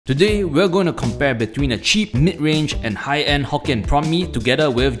Today, we're going to compare between a cheap, mid-range and high-end Hokkien prawn mee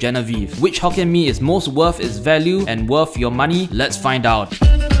together with Genevieve. Which Hokkien Mee is most worth its value and worth your money? Let's find out.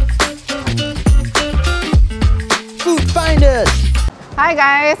 Food Finders! Hi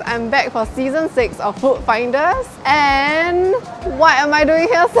guys, I'm back for season 6 of Food Finders, and what am I doing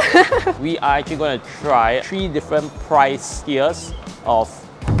here? We are actually going to try 3 different price tiers of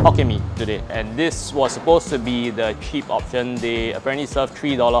Hokkien Mee today, and this was supposed to be the cheap option. They apparently serve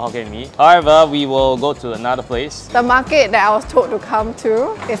 $3 Hokkien Mee. However, we will go to another place. The market that I was told to come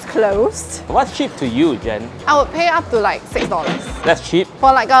to is closed. What's cheap to you, Jen? I would pay up to like $6 That's cheap.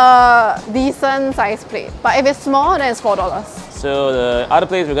 for like a decent size plate, but if it's small then it's $4. So the other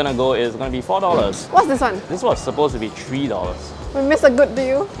place we're gonna go is gonna be $4. What's this one? This was supposed to be $3. We missed a good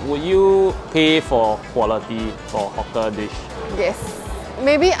deal. Would you pay for quality for hawker dish? Yes.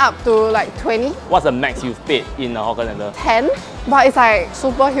 Maybe up to like 20, What's the max you've paid in a hawker center? 10, but it's like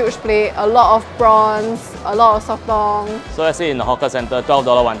super huge plate, a lot of prawns, a lot of sotong. So let's say in the hawker center,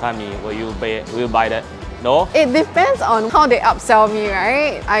 $12 wanton mee. Will you buy that? No? It depends on how they upsell me,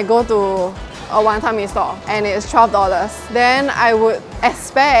 right? I go to a wanton mee store and it's $12. Then I would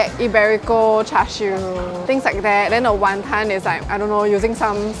expect Iberico, char siu, things like that. Then the wonton is like, I don't know, using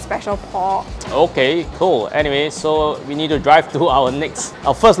some special pork. Okay, cool. Anyway, so we need to drive to our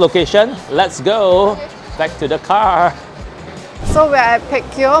first location. Let's go back to the car. So we're at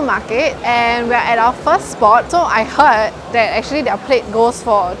Pekyo Market and we're at our first spot. So I heard that actually their plate goes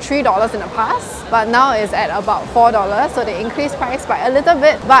for $3 in the past, but now it's at about $4. So they increased price by a little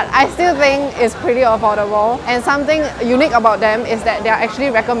bit, but I still think it's pretty affordable. And something unique about them is that they're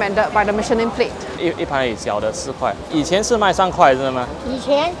actually recommended by the Michelin plate. 一盘也小的4块，以前是卖3块，真的吗？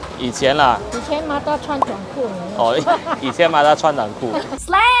以前啦。以前妈都穿短裤。哦，以前妈她穿短裤。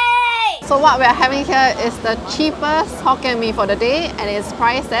So what we're having here is the cheapest Hokkien Mee for the day, and it's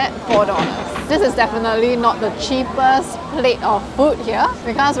priced at $4. This is definitely not the cheapest plate of food here,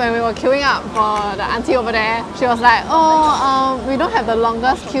 because when we were queuing up for the auntie over there, she was like, oh, we don't have the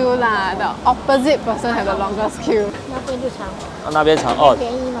longest queue lah. The opposite person have the longest queue. 那边就长。那边长哦。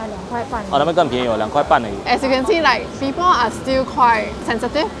便宜嘛，2块半。哦，那边更便宜哦，2块半而已。As you can see, like people are still quite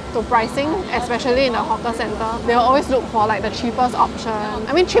sensitive to pricing, especially in the hawker center. They'll always look for like the cheapest option.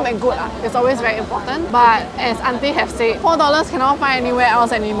 I mean, cheap and good it's always very important. But as auntie have said, $4 cannot find anywhere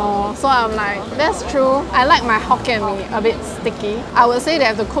else anymore. So I'm like, that's true. I like my Hokkien Mee a bit sticky. I would say they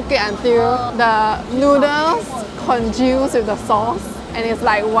have to cook it until the noodles congeals with the sauce and it's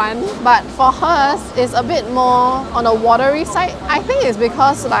like one, but for hers it's a bit more on the watery side. I think it's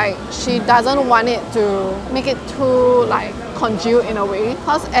because like she doesn't want it to make it too like congealed in a way,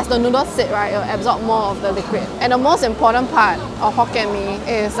 because as the noodles sit, right, it'll absorb more of the liquid. And the most important part of Hokkien Mee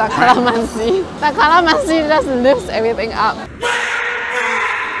is the calamansi. The calamansi just lifts everything up.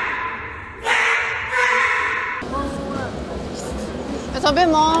 It's a bit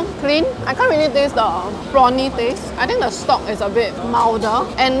more clean. I can't really taste the prawny taste. I think the stock is a bit milder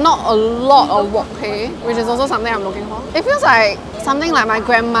and not a lot of wok hei, which is also something I'm looking for. It feels like something like my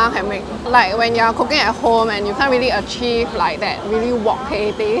grandma can make. Like when you're cooking at home and you can't really achieve like that really wok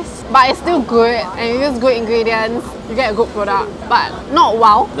hei taste, but it's still good and you use good ingredients, you get a good product, but not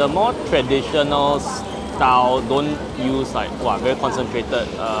wow. The more traditional style don't use like very concentrated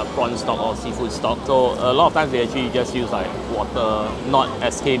prawn stock or seafood stock. So a lot of times they actually just use like water, not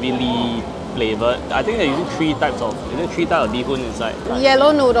as heavily flavored. I think they're using 3 types of bee hoon inside.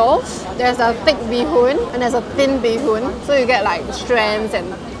 Yellow noodles, there's a thick bee hoon and there's a thin bee hoon. So you get like strands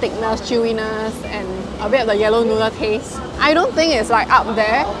and thickness, chewiness and a bit of the yellow noodle taste. I don't think it's like up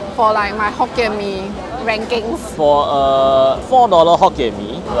there for like my Hokkien Mee rankings. For a $4 Hokkien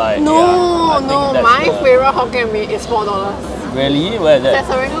Mee, like my favorite Hokkien Mee is $4. Really? Where is that? That's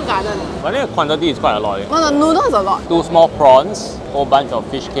Serangoon Garden. I think the quantity is quite a lot. Well, the noodles is a lot. 2 small prawns, whole bunch of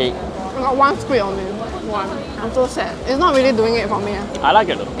fish cake. I got 1 squid only. 1. I'm so sad. It's not really doing it for me. I like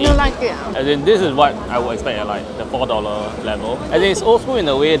it though. You like it? As in, this is what I would expect at like the $4 level. As in, it's also in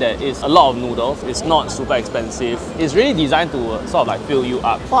a way that it's a lot of noodles. It's not super expensive. It's really designed to sort of like fill you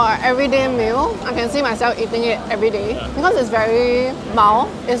up. For an everyday meal, I can see myself eating it every day because it's very mild.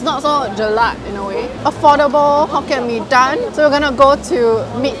 It's not so gelat in a way. Affordable Hokkien Mee done. So we're gonna go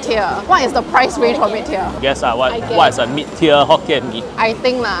to mid-tier. What is the price range for mid-tier? Guess what is a mid-tier Hokkien Mee? I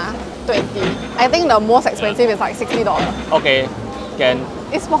think 20. I think the most expensive is like $60. Okay, can.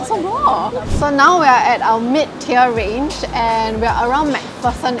 It's possible. So now we are at our mid-tier range and we are around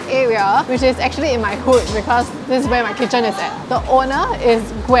MacPherson area, which is actually in my hood because this is where my kitchen is at. The owner is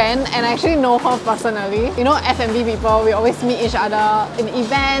Gwen and I actually know her personally. You know, F&B people, we always meet each other in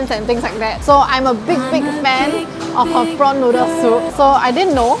events and things like that. So I'm a big fan of her prawn noodle soup. So I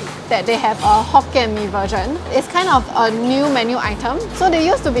didn't know that they have a Hokkien Mee version. It's kind of a new menu item. So they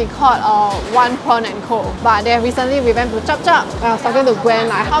used to be called One Prawn and Co. But they have recently revamped to Zhup. I was talking to Gwen,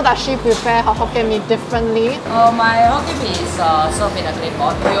 like, how does she prepare her Hokkien Mee differently? My Hokkien Mee is served in a clay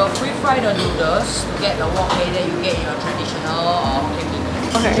pot. We'll pre-fry the noodles to get the wok hei that you get in your traditional Hokkien Mee.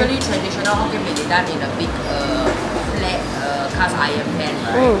 Okay. Usually traditional Hokkien Mee, they done in a big flat cast iron pan,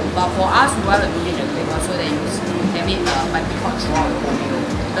 right? But for us, we want to do it in a clay pot so that you have it piping hot throughout the whole meal.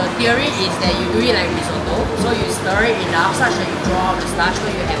 The theory is that you do it like risotto, so you stir it enough such that you draw out the starch so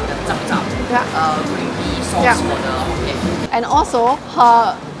you have the zhup green pea sauce for the Hokkien. And also,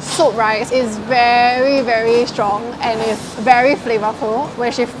 her soup rice is very strong and is very flavorful.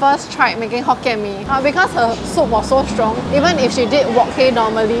 When she first tried making Hokkien Mee, because her soup was so strong, even if she did wok hei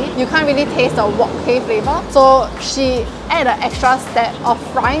normally, you can't really taste the wok hei flavor. So she added an extra step of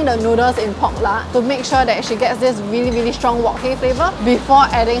frying the noodles in pork lard to make sure that she gets this really strong wok hei flavor before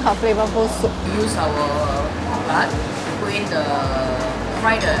adding her flavorful soup. We use our pork lard to put in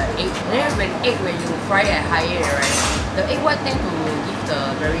fry the egg. Then when you fry at high heat, right, the egg white tend to give the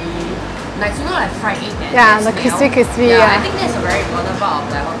very nice, you know, like fried egg. Yeah, the crispy. Yeah, I think that's a very important part of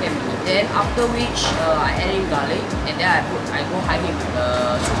the Hokkien Mee. Then after which I add in garlic and then I go high heat with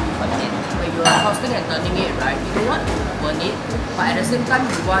the soup again. When you are tossing and turning it, right, you don't want to burn it, but at the same time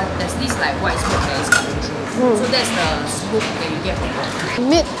you want there's this like white smoke that is coming through. So that's the smoke that you get from it.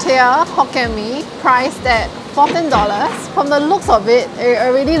 Mid-tier Hokkien Mee priced at $14. From the looks of it, it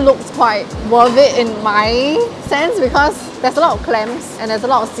already looks quite worth it in my sense because there's a lot of clams and there's a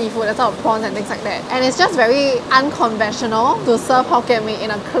lot of seafood, there's a lot of prawns and things like that. And it's just very unconventional to serve Hokkien Mee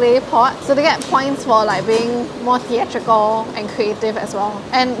in a clay pot. So they get points for like being more theatrical and creative as well.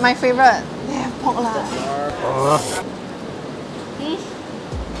 And my favorite, they have pork lard.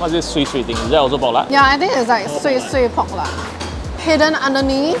 What's this sweet thing? Is that also pork lard? Yeah, I think it's like sweet pork lard. Hidden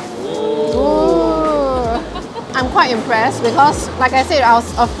underneath. Ooh. I'm quite impressed because, like I said, I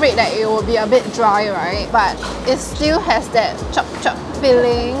was afraid that it would be a bit dry, right? But it still has that chop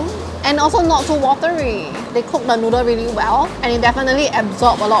feeling and also not too watery. They cook the noodle really well and it definitely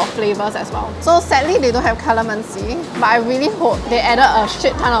absorbs a lot of flavors as well. So sadly, they don't have calamansi, but I really hope they added a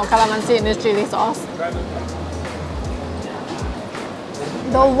shit ton of calamansi in this chili sauce.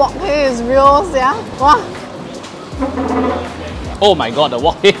 The wok hei is real, yeah? Wow. Oh my god, the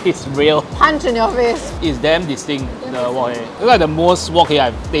wok hei is real. Punch in your face. It's damn distinct, the wok hei. It's like the most wok hei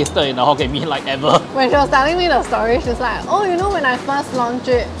I've tasted in a Hokkien Mee like ever. When she was telling me the story, she's like, oh, you know, when I first launched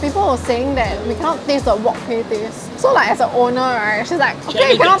it, people were saying that we cannot taste the wok hei taste. So like as an owner, right, she's like,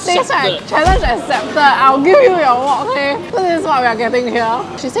 okay, you cannot taste, right? Challenge accepted. I'll give you your wok hei. So this is what we are getting here.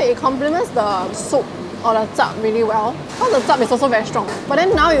 She said it complements the soup or the zhup really well. Because the zhup is also very strong. But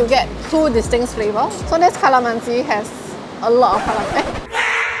then now you get two distinct flavors. So this calamansi has a lot of calamansi.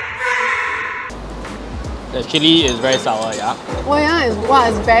 The chili is very sour, yeah? Oh yeah,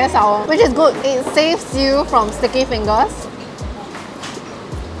 it's very sour, which is good. It saves you from sticky fingers.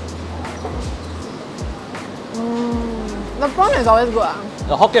 The prawn is always good.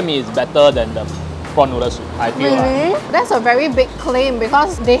 The Hokkien Mee is better than the prawn noodle soup, I feel. Really? That's a very big claim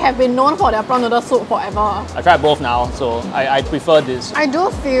because they have been known for their prawn noodle soup forever. I tried both now, so I prefer this. I do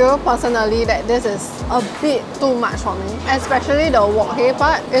feel personally that this is a bit too much for me. Especially the wok hei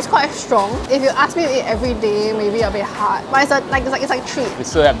part. It's quite strong. If you ask me to eat every day, maybe a bit hard. But it's like a treat. We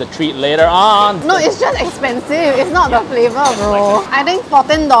still have the treat later on. No, it's just expensive. It's not the flavor, bro. I think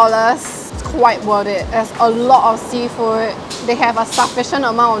 $14 is quite worth it. There's a lot of seafood. They have a sufficient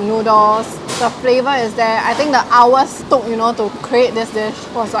amount of noodles. The flavor is there. I think the hours took, you know, to create this dish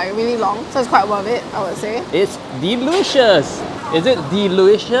was like really long. So it's quite worth it, I would say. It's delicious. Is it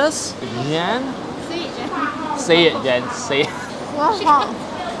delicious, Jen? Say it, Jen. Say it. Wow.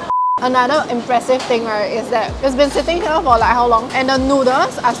 Another impressive thing, right, is that it's been sitting here for like how long? And the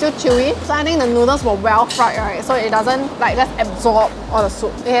noodles are still chewy. So I think the noodles were well fried, right? So it doesn't like just absorb all the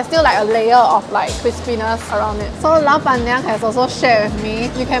soup. It has still like a layer of like crispiness around it. So Lao Ban Liang has also shared with me,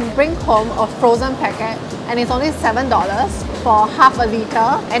 you can bring home a frozen packet and it's only $7 for half a liter.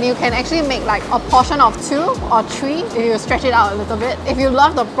 And you can actually make like a portion of 2 or 3 if you stretch it out a little bit. If you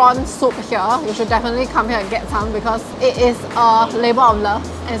love the prawn soup here, you should definitely come here and get some because it is a labor of love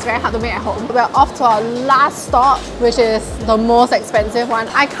and it's very hard to make at home. We're off to our last stop, which is the most expensive one.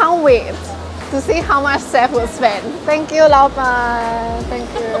 I can't wait to see how much Seth would spend. Thank you, Lao Pan. Thank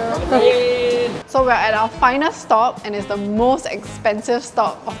you. So we're at our final stop and it's the most expensive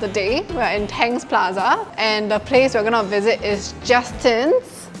stop of the day. We're in Tang's Plaza and the place we're gonna visit is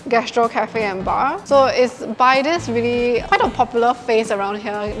Justin's Gastro, Café and Bar. So it's by this really quite a popular face around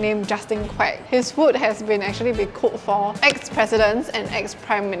here named Justin Quek. His food has been actually been cooked for ex-presidents and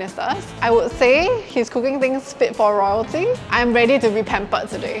ex-prime ministers. I would say he's cooking things fit for royalty. I'm ready to be pampered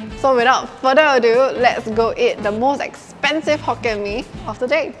today. So without further ado, let's go eat the most expensive Hokkien Mee of the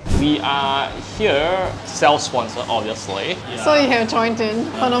day. We are here, self-sponsored obviously. So you have joined in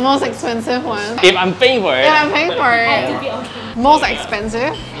for the most expensive one. If I'm paying for it. Yeah, I'm paying for it. Most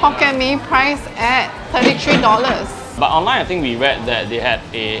expensive Hokkien Mee priced at $33. But online I think we read that they had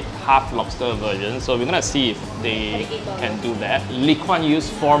a half lobster version, so we're gonna see if they can do that. Lee Kuan Yew's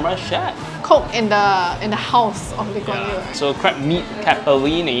former chef. Cooked in the house of Lee Kuan Yew. So crab meat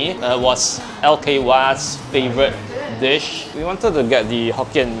capellini was LKY's favorite dish. We wanted to get the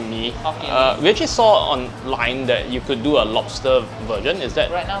Hokkien Mee. We actually saw online that you could do a lobster version. Is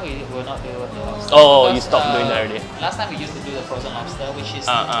that Right now we will not do the lobster. Oh, because, you stopped doing that already. Last time we used to do the frozen lobster, which is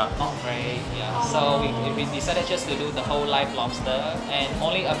not very, So we decided just to do the whole live lobster and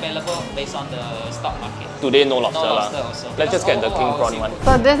only available based on the stock market. Today no lobster, No lobster also. Let's just get the king prawn one.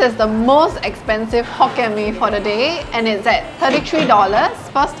 So this is the most expensive Hokkien Mee for the day and it's at $33.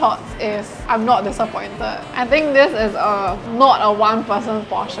 First thoughts is I'm not disappointed. I think this is not a one-person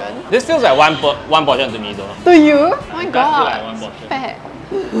portion. This feels like one portion to me though. To you? Oh my That god, feel like one portion. fat.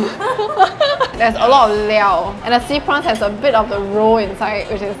 There's a lot of liao and the sea prawns has a bit of the roe inside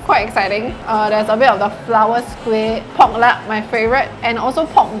which is quite exciting. There's a bit of the flour squid, pork lard, my favorite, and also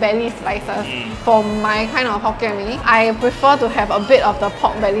pork belly slices. For my kind of Hokkien Mee, I prefer to have a bit of the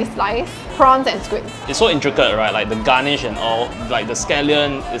pork belly slice, prawns and squids. It's so intricate, right? Like the garnish and all, like the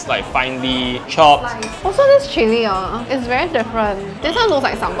scallion is like finely chopped. Also this chili, it's very different. This one looks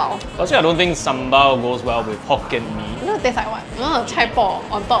like sambal. Actually, I don't think sambal goes well with Hokkien Mee. You know it tastes like what? You know the chai po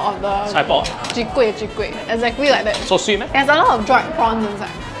on top of the Chai po. ji gui. Exactly like that. So sweet, man. There's a lot of dried prawns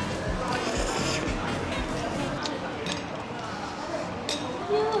inside.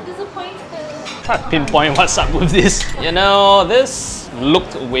 Try to pinpoint what's up with this. You know, this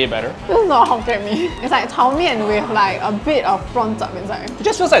looked way better. This is not Hokkien Mee. It's like chao mian with like a bit of prawn zhup inside. It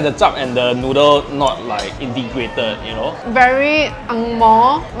just feels like the zhup and the noodle not like integrated, you know? Very ang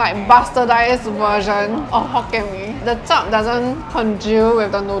mo, like bastardized version of Hokkien Mee. The zhup doesn't congeal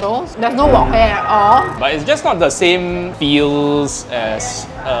with the noodles. There's no wok hair at all. But it's just not the same feels as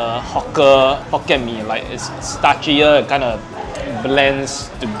Hokkien Mee. Like it's starchier, kind of blends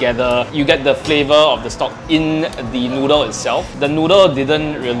together. You get the flavor of the stock in the noodle itself. The noodle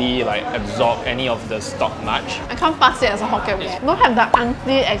didn't really like absorb any of the stock much. I can't pass it as a Hokkien Mee. Don't have the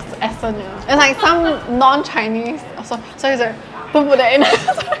auntie accent, you know. It's like some non-Chinese. Sorry. Don't put that in.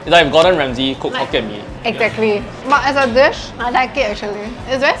 It's like if Gordon Ramsay cooked Hokkien Mee. Exactly. But as a dish, I like it actually.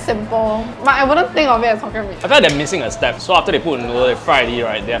 It's very simple. But I wouldn't think of it as Hokkien Mee. I feel like they're missing a step. So after they put the noodle, they fry it,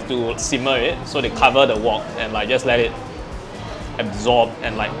 right? They have to simmer it. So they cover the wok and like just let it absorb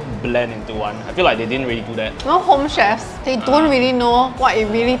and like blend into one. I feel like they didn't really do that. You know, home chefs, they don't really know what it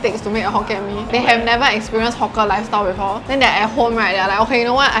really takes to make a Hokkien Mee. They have never experienced hawker lifestyle before. Then they're at home, right? They're like, okay, you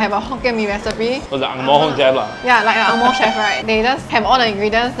know what? I have a Hokkien Mee recipe. So the Ang Mo home chef lah. Yeah, like an Ang Mo chef, right? They just have all the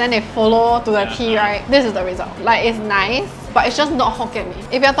ingredients, then they follow to the T, right? This is the result. Like, it's nice, but it's just not Hokkien Mee.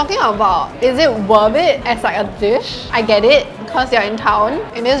 If you're talking about, is it worth it as like a dish? I get it, because you're in town,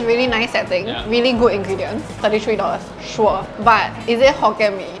 in this really nice setting, really good ingredients, $33, sure. But is it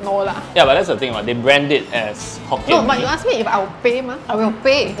Hokkien Mee? No lah. Yeah, but that's the thing, right? They brand it as Hokkien No, Mee. but you ask me if I will pay, I will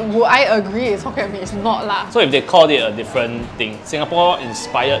pay. Would I agree it's Hokkien Mee? It's not lah. So if they called it a different thing,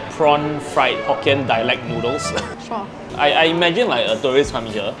 Singapore-inspired prawn fried Hokkien dialect noodles. Sure. I imagine like a tourist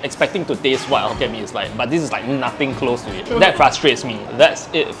coming here expecting to taste what Hokkien Mee is like, but this is like nothing close to it. That frustrates me. That's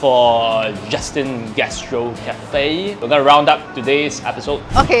it for Justin Gastro Café. We're gonna round up today's episode.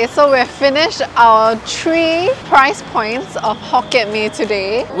 Okay, so we've finished our 3 price points of Hokkien Mee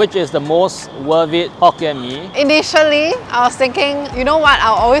today. Which is the most worth it Hokkien Mee? Initially, I was thinking, you know what,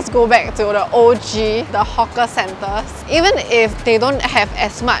 I'll always go back to the OG, the hawker centers. Even if they don't have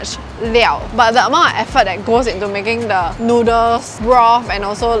as much liao, but the amount of effort that goes into making the noodles, broth, and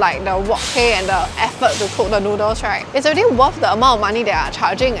also like the wok hei and the effort to cook the noodles, right? It's already worth the amount of money they are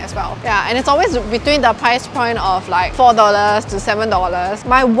charging as well. Yeah, and it's always between the price point of like $4 to $7.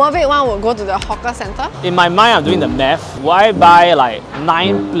 My worth it one would go to the hawker center. In my mind, I'm doing the math. Why buy like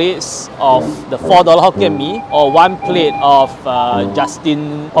 9 plates of the $4 Hokkien Mee or 1 plate of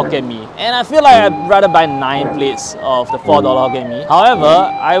Justin Hokkien Mee? And I feel like I'd rather buy 9 plates of the $4 Hokkien Mee. However,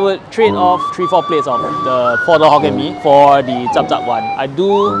 I would trade off 3-4 plates of the $4 Hokkien Mee for the Zhup one. I do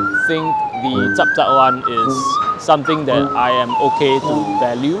think the Zhup one is something that I am okay to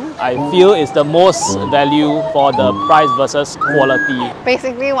value. I feel it's the most value for the price versus quality.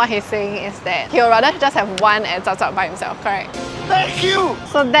 Basically what he's saying is that he would rather just have one at Zhup by himself, correct? Thank you!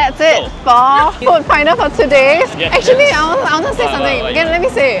 So that's it for Food Finder for today. Yeah. Actually, I want to say something. Again, let me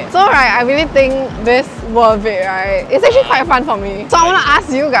say it. So right, I really think this worth it, right? It's actually quite fun for me. So I want to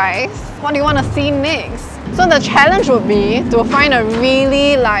ask you guys, what do you want to see next? So the challenge would be to find a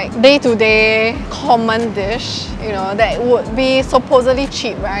really like day-to-day common dish, you know, that would be supposedly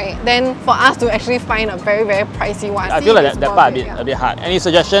cheap, right? Then for us to actually find a very, very pricey one. I feel like that part a bit hard. Any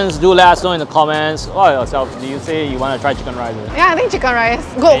suggestions? Do let us know in the comments. What yourself? Do you say you want to try chicken rice? Yeah, I think chicken rice,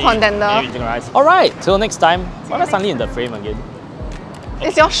 good contender. Maybe chicken rice. Alright, till next time. Why am I suddenly in the frame again?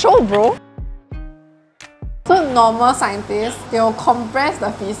 It's your show, bro. So normal scientists, they'll compress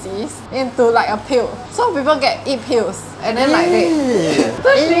the feces into like a pill. So people eat pills and then like they...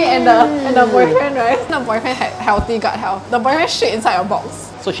 So she and the boyfriend, right? The boyfriend had healthy gut health. The boyfriend shit inside a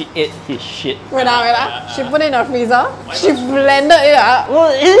box. So she ate his shit. Wait. She put it in the freezer. She blended it up.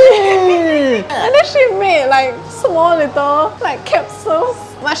 And then she made like small little like capsules.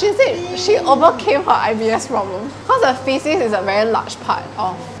 But she said she overcame her IBS problem. Because the feces is a very large part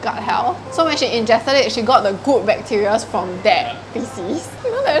of gut health. So when she ingested it, she got the good bacteria from that feces.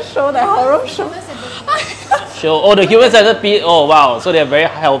 You know that show, that horror show? The human centipede. Oh wow, so they have very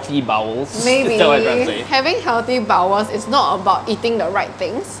healthy bowels. Maybe Is that what I'm trying to say? having healthy bowels is not about eating the right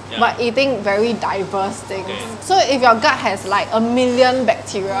things, but eating very diverse things. So if your gut has like 1 million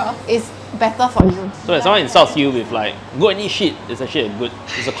bacteria, it's better for you. So when someone insults you with like, go and eat shit, it's actually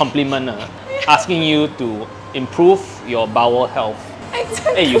it's a compliment. Asking you to improve your bowel health.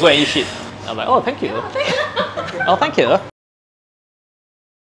 Exactly. Hey, you go and eat shit. I'm like, oh, thank you. Oh, thank you.